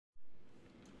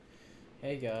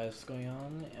Hey guys, what's going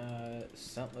on?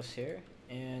 Scentless here,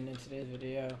 and in today's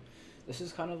video, this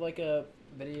is kind of like a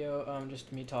video,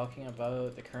 just me talking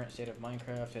about the current state of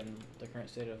Minecraft and the current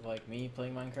state of like me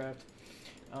playing Minecraft.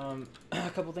 A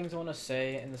couple things I want to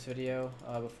say in this video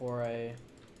before I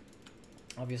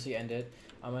obviously end it.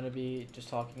 I'm going to be just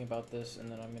talking about this,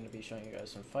 and then I'm going to be showing you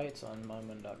guys some fights on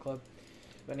myman.club.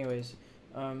 But anyways,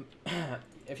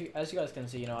 as you guys can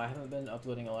see, I haven't been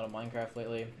uploading a lot of Minecraft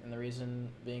lately, and the reason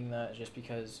being that is just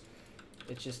because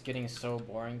it's just getting so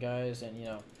boring, guys. And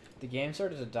the game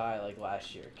started to die like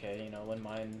last year, okay? When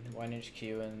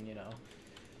MineHQ and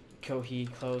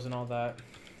Kohi closed and all that.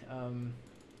 And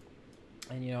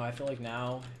I feel like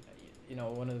now,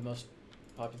 one of the most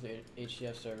popular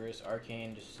HCF servers,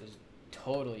 Arcane, just is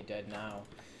totally dead now.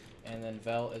 And then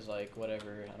Velt is like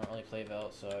whatever. I don't really play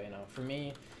Velt, so for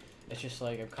me, it's just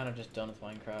like I'm kind of just done with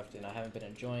Minecraft, and I haven't been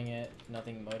enjoying it.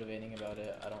 Nothing motivating about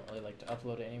it. I don't really like to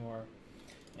upload it anymore.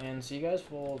 And so you guys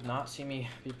will not see me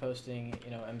be posting,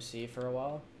 MC for a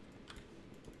while.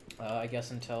 I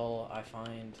guess until I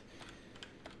find,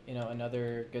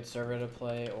 another good server to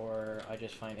play, or I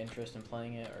just find interest in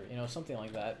playing it, or, something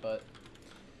like that. But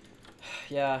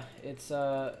yeah, it's,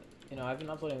 I've been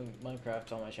uploading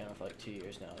Minecraft on my channel for like 2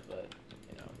 years now, but,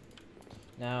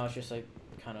 now it's just like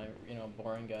kind of,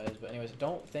 boring, guys. But anyways,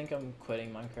 don't think I'm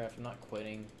quitting Minecraft. I'm not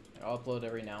quitting. I'll upload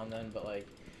every now and then, but like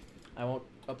I won't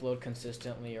upload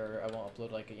consistently, or I won't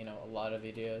upload like a lot of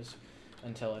videos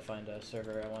until I find a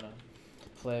server I want to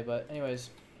play. But anyways,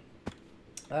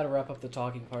 that'll wrap up the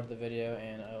talking part of the video,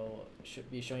 and I'll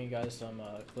be showing you guys some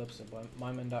clips of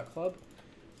myman.club.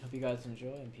 Hope you guys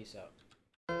enjoy, and peace out.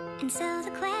 And so the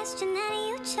question that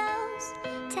you chose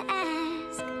to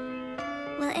ask,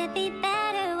 will it be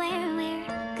better where we're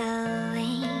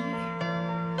going?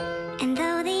 And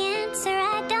though the answer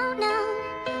I don't know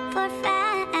for a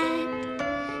fact,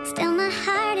 still my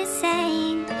heart is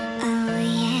saying, oh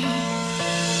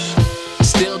yeah.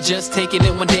 Still just taking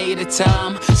it one day at a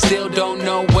time. Still don't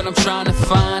know what I'm trying to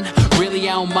find. Really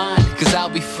I don't mind, cause I'll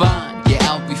be fine. Yeah,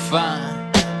 I'll be fine.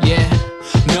 Yeah.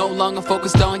 No longer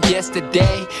focused on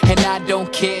yesterday, and I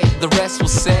don't care, the rest will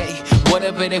say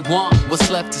whatever they want. What's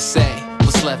left to say?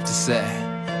 What's left to say?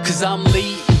 Cause I'm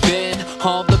leaving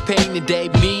all the pain today,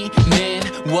 meaning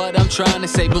what I'm trying to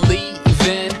say.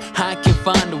 Believing I can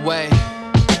find a way.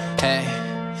 Hey,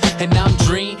 and I'm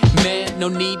dreaming, no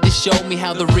need to show me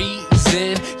how. The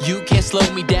reason you can't slow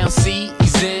me down,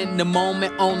 seizing the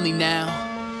moment only now.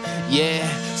 Yeah,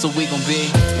 so we gon'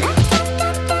 be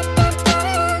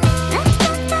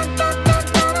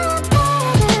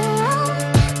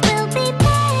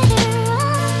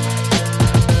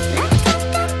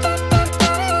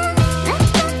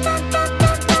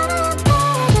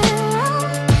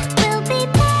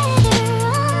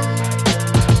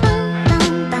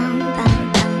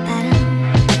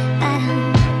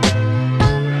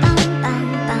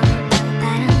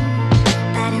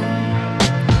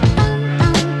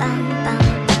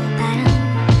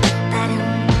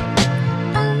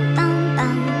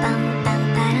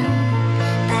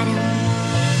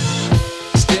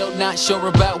not sure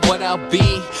about what I'll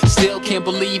be. Still can't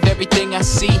believe everything I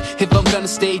see. If I'm gonna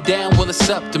stay down, well, it's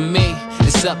up to me.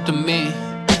 It's up to me,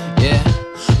 yeah.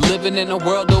 Living in a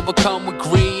world overcome with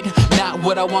greed. Not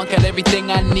what I want, got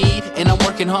everything I need. And I'm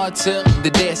working hard till the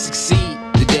day I succeed.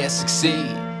 The day I succeed.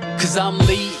 Cause I'm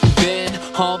leaving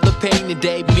all the pain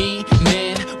today,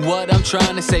 meaning what I'm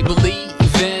trying to say.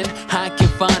 Believing I can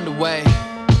find a way.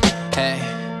 Hey,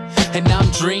 and I'm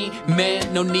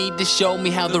dreaming, no need to show me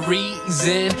how. The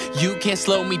reason you can't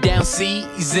slow me down,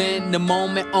 seizing the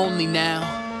moment only now.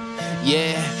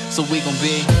 Yeah, so we gon'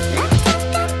 be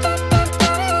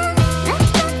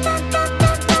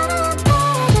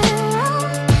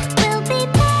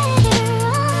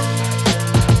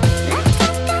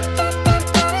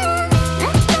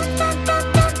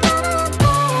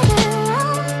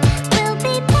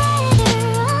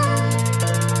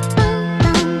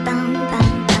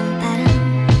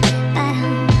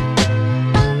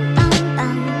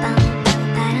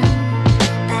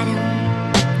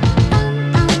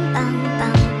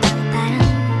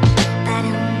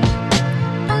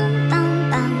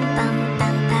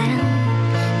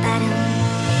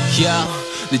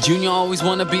the junior always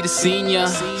wanna be the senior.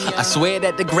 I swear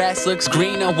that the grass looks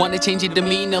greener. Wanna change your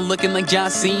demeanor, looking like John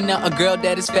Cena. A girl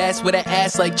that is fast with an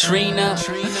ass like Trina.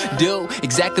 Do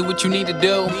exactly what you need to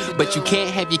do, but you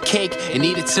can't have your cake and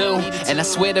eat it too. And I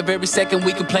swear the very second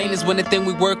we complain is when the thing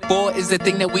we work for is the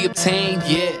thing that we obtain.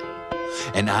 Yeah,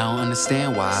 and I don't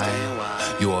understand why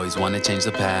you always wanna change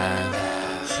the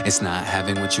path. It's not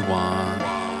having what you want,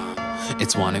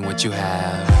 it's wanting what you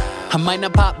have. I might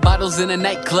not pop bottles in a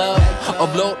nightclub or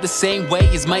blow up the same way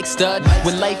as Mike Stud.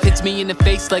 When life hits me in the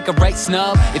face like a right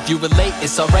snub, if you relate,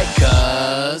 it's alright,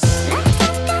 cuz